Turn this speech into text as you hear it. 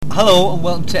Hello and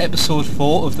welcome to episode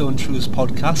 4 of the Untruths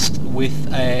podcast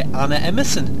with Anna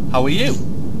Emerson. How are you?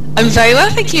 I'm very well,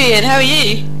 thank you, Ian. How are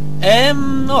you?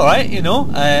 Alright,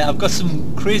 I've got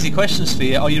some crazy questions for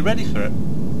you. Are you ready for it?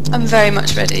 I'm very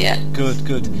much ready, yeah.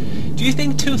 Good. Do you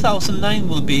think 2009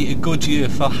 will be a good year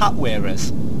for hat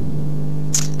wearers?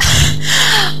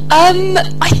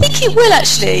 I think it will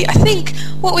actually. I think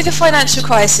what with the financial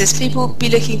crisis, people will be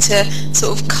looking to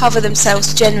sort of cover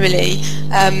themselves generally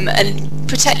and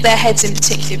protect their heads in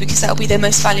particular because that will be their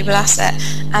most valuable asset.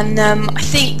 And I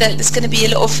think that there's going to be a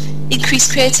lot of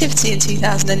increased creativity in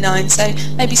 2009, so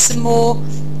maybe some more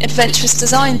adventurous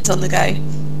designs on the go.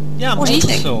 Yeah, what do you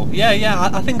think? So. Yeah.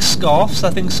 I think scarves. I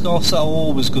think scarves are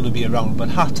always going to be around, but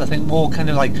hats, I think more kind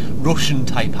of like Russian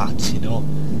type hats, Do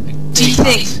you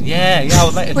think? Yeah, I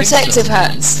would like to protective think so.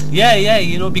 hats?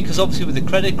 Yeah, because obviously with the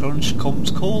credit crunch comes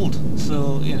cold.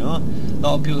 So, a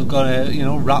lot of people have got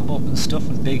to, wrap up and stuff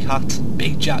with big hats and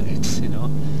big jackets,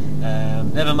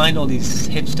 Never mind all these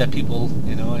hipster people,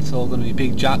 it's all going to be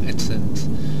big jackets and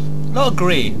a lot of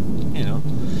grey, A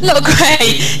lot of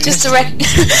grey, just to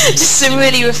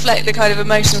really reflect the kind of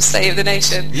emotional state of the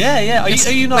nation. Yeah. Are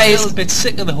you not a little bit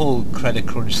sick of the whole credit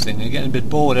crunch thing? Are you getting a bit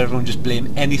bored? Everyone just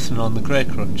blame anything on the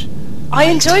credit crunch. I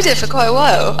enjoyed it for quite a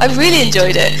while. I really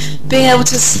enjoyed it. Being able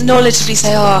to knowledgeably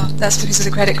say, that's because of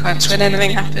the credit crunch when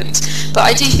anything happened. But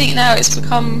I do think now it's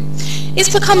become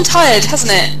tired,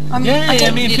 hasn't it?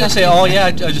 People say,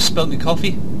 I just spilt my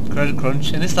coffee, credit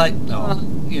crunch, and it's like, no.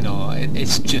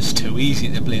 It's just too easy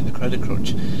to blame the credit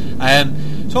crunch.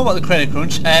 Talking about the credit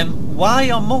crunch, why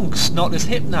are monks not as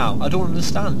hip now? I don't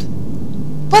understand.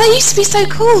 Well, they used to be so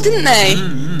cool, didn't they?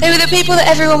 Mm-hmm. They were the people that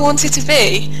everyone wanted to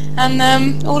be, and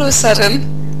all of a sudden,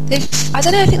 I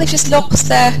think they've just lost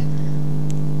their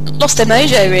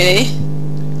mojo, really.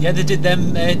 Yeah, they did that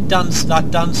dance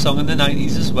song in the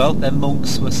 90s as well. Them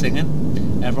monks were singing.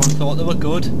 Everyone thought they were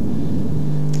good.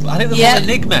 I think they're called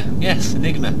Enigma. Yes,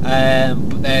 Enigma.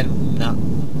 But then, nah.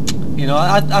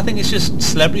 I think it's just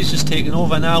celebrities just taking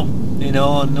over now.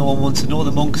 And no one wants to know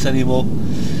the monks anymore.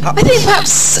 I think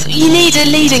perhaps you need a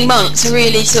leading monk to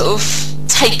really sort of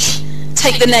take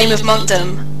the name of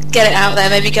monkdom, get it out there,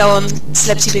 maybe go on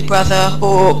Celebrity Big Brother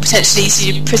or potentially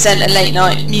to present a late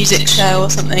night music show or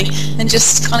something and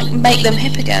just kind of make them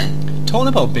hip again. Talking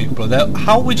about Big Brother,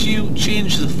 how would you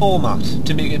change the format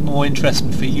to make it more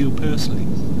interesting for you personally?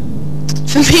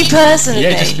 For me personally?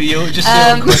 Yeah, just for you. Just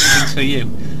your questions for you.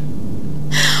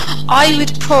 I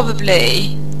would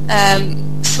probably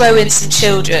throw in some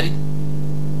children,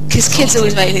 because kids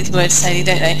always make things more entertaining,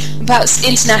 don't they? And perhaps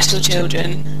international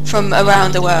children from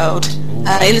around the world.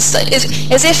 As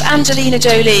if Angelina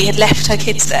Jolie had left her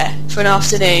kids there for an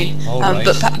afternoon, right.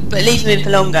 but leave them in for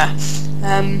longer.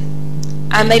 And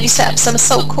maybe set up some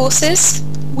assault courses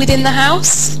within the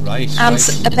house. Right.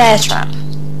 A bear trap.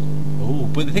 Oh,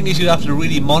 but the thing is, you have to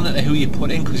really monitor who you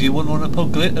put in because you wouldn't want to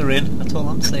put glitter in. That's all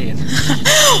I'm saying.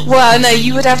 Well, no,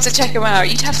 you would have to check them out.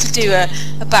 You'd have to do a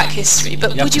back history.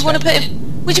 But would you want to put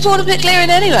glitter in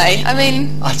anyway? I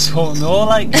mean, I don't know.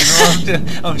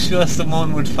 I'm sure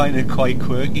someone would find it quite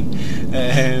quirky.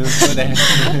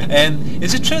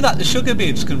 Is it true that the sugar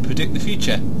babes can predict the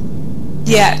future?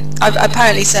 Yeah,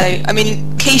 apparently so. I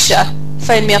mean, Keisha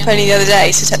phoned me up only the other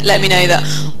day to let me know that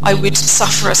I would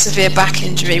suffer a severe back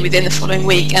injury within the following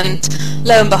week, and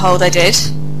lo and behold, I did.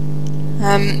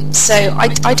 So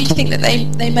I do think that they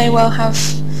may well have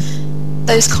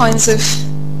those kinds of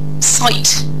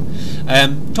sight.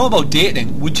 Talk about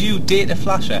dating. Would you date a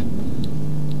flasher?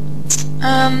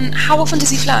 How often does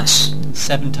he flash?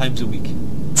 7 times a week.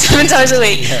 7 times a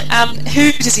week? Yeah.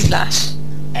 Who does he flash?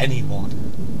 Anyone.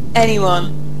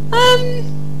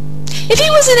 If he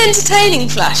was an entertaining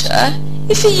flasher,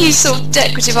 if he used sort of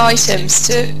decorative items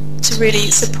to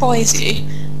really surprise you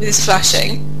with his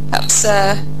flashing, perhaps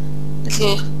a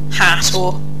little hat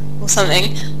or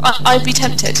something, I'd be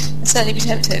tempted. I'd certainly be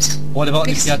tempted. What about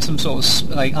if you had some sort of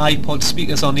like iPod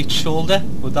speakers on each shoulder?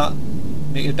 Would that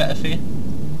make it better for you?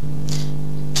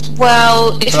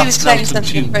 Well, if he was playing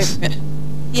something appropriate.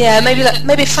 Yeah,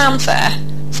 maybe a fanfare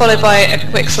followed by a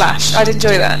quick flash. I'd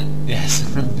enjoy that. Yes.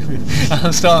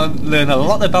 I'm starting to learn a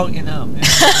lot about you now.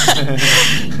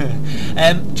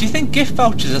 Do you think gift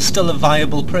vouchers are still a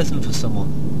viable present for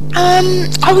someone?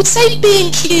 I would say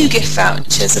B&Q gift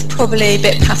vouchers are probably a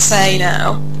bit passé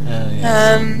now.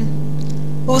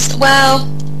 Yes. Well,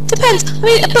 depends. I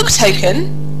mean, a book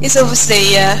token is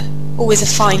obviously always a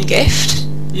fine gift.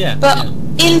 Yeah. But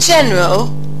in general,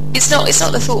 it's not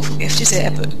the thoughtful gift, is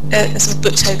it? A sort of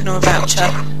book token or a voucher.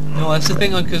 No, that's the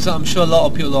thing, because I'm sure a lot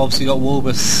of people obviously got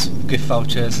Woolworths gift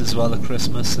vouchers as well at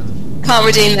Christmas, and Can't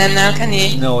redeem them now, can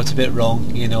you? No, it's a bit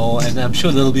wrong, you know, and I'm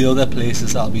sure there'll be other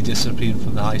places that'll be disappearing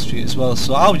from the high street as well,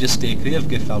 so I would just stay clear of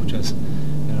gift vouchers,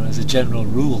 you know, as a general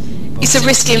rule. But it's a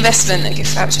risky investment, a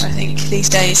gift voucher, I think, these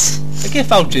days. A gift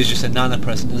voucher is just a Nana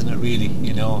present, isn't it, really?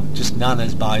 You know, just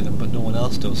Nanas buy them, but no one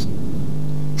else does.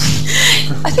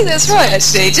 I think that's right,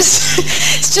 actually.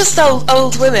 It's just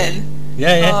old women.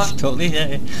 Yeah, totally,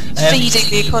 yeah. Feeding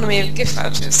the economy of gift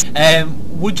vouchers.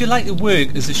 Would you like to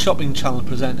work as a shopping channel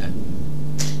presenter?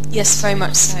 Yes, very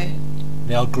much so.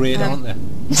 They are great, aren't they?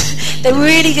 They're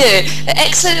really good. They're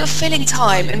excellent at filling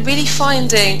time and really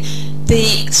finding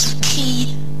the sort of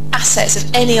key assets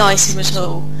of any item at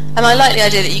all. And I like the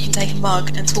idea that you can take a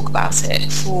mug and talk about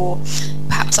it for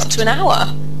perhaps up to an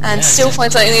hour and still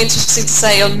find something interesting to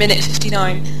say on minute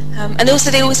 59. And also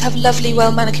they always have lovely,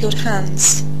 well-manicured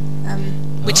hands,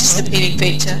 which is an appealing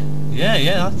feature.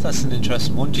 Yeah, that's an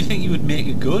interesting one. Do you think you would make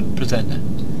a good presenter?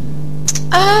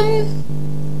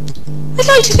 I'd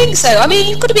like to think so. I mean,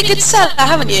 you've got to be a good seller,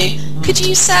 haven't you? Do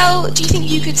you think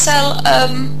you could sell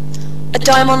a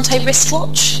Diamante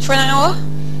wristwatch for an hour?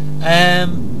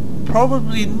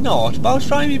 Probably not, but I'll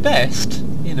try my best,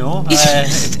 you know.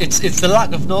 It's the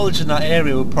lack of knowledge in that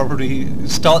area will probably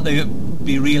start to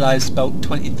be realised about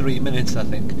 23 minutes, I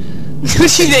think.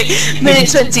 What do you think? Minute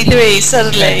 23,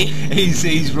 suddenly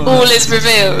he's run all out, is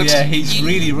revealed. Yeah, he's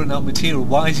really run out of material.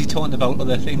 Why is he talking about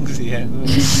other things here?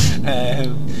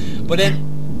 But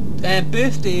then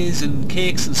birthdays and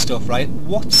cakes and stuff, right?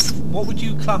 What would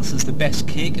you class as the best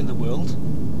cake in the world?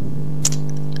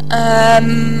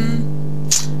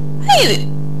 Hey,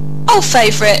 old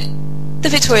favourite, the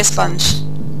Victoria Sponge.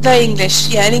 Very English,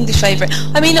 yeah, an English favourite.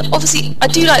 I mean, obviously, I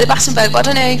do like the Battenberg, but I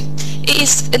don't know, it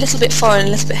is a little bit foreign, a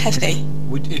little bit heavy.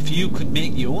 If you could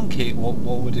make your own cake, what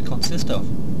would it consist of?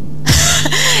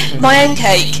 My own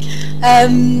cake?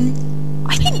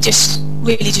 I think just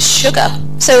sugar.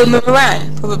 So a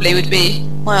meringue probably would be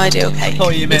my ideal cake. Oh,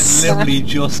 you meant literally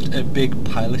just a big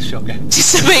pile of sugar.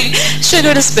 Just a big sugar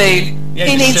and a spoon. Yeah,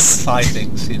 simplify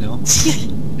things, you know.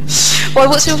 Well,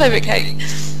 what's your favourite cake?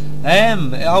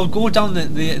 I'll go down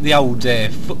the old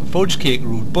fudge cake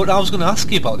route, but I was going to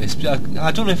ask you about this.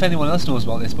 I don't know if anyone else knows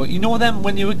about this, but you know them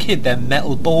when you were a kid, them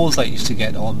metal balls that you used to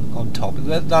get on top.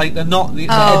 They're not they're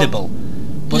edible,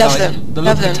 but love them. They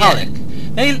look metallic.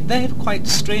 Yeah. They're quite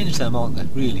strange, them, aren't they?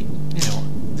 Really, you know,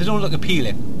 they don't look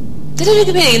appealing. They don't look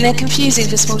appealing, and they're confusing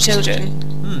for small children.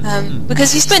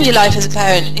 Because you spend your life as a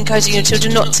parent encouraging your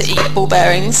children not to eat ball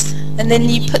bearings, and then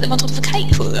you put them on top of a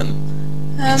cake for them.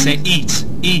 Say eat.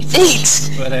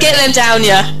 Get them down,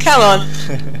 yeah. Come on.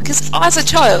 Because as a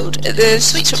child, at the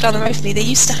sweet shop down the road from me, they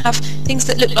used to have things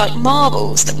that looked like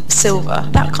marbles that were silver,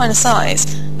 that kind of size,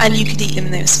 and you could eat them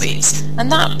and they were sweets.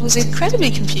 And that was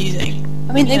incredibly confusing.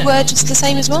 I mean, they were just the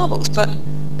same as marbles, but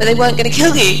they weren't going to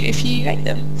kill you if you ate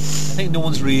them. I think no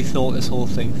one's really thought this whole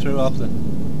thing through, have they?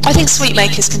 I think sweet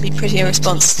makers can be pretty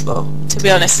irresponsible, to be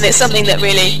honest, and it's something that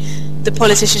really the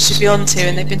politicians should be onto,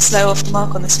 and they've been slow off the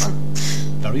mark on this one.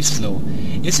 Very slow.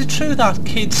 Is it true that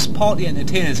kids' party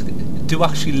entertainers do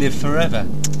actually live forever?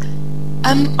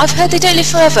 I've heard they don't live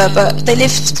forever, but they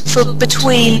live for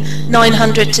between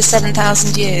 900 to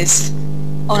 7,000 years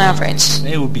on average.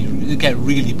 They'd get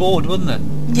really bored, wouldn't they?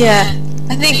 Yeah,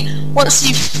 I think once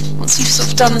you've sort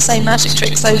of done the same magic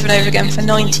tricks over and over again for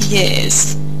 90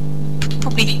 years,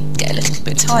 probably get a little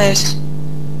bit tired.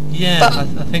 Yeah, but I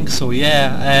think so.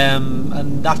 Yeah,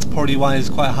 and that's probably why there's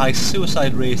quite a high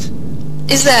suicide rate.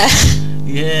 Is there?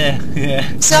 Yeah.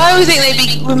 So I would think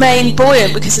they'd remain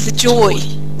buoyant because of the joy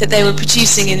that they were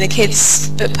producing in the kids,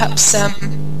 but perhaps not.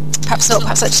 Perhaps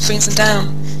that just brings them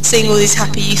down. Seeing all these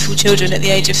happy, youthful children at the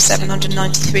age of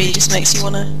 793 just makes you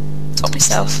want to top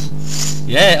yourself.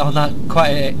 Yeah, on that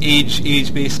quite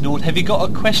age-based note, have you got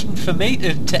a question for me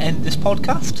to end this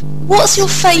podcast? What's your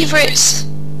favourite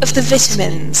of the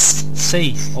vitamins?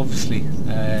 C, obviously.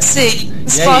 C, the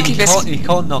sparky vitamin. You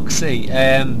can't knock C.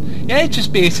 It's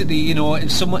just basically, you know,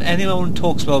 if anyone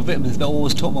talks about vitamins, they're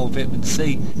always talking about vitamin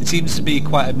C. It seems to be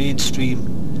quite a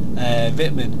mainstream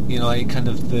vitamin, you know, like kind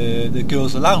of the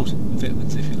girls aloud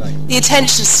vitamins, if you like. The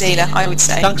attention stealer, I would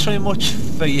say. Thanks very much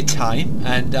for your time,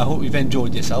 and I hope you've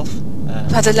enjoyed yourself.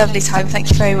 I've had a lovely time, thank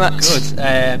you very much.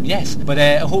 Good, yes, but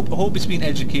I hope it's been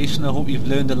educational. I hope you've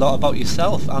learned a lot about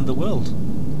yourself and the world.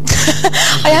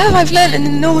 I've learned an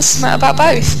enormous amount about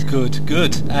both. Good.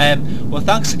 Well,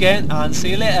 thanks again, and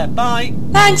see you later. Bye.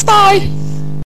 Thanks, bye.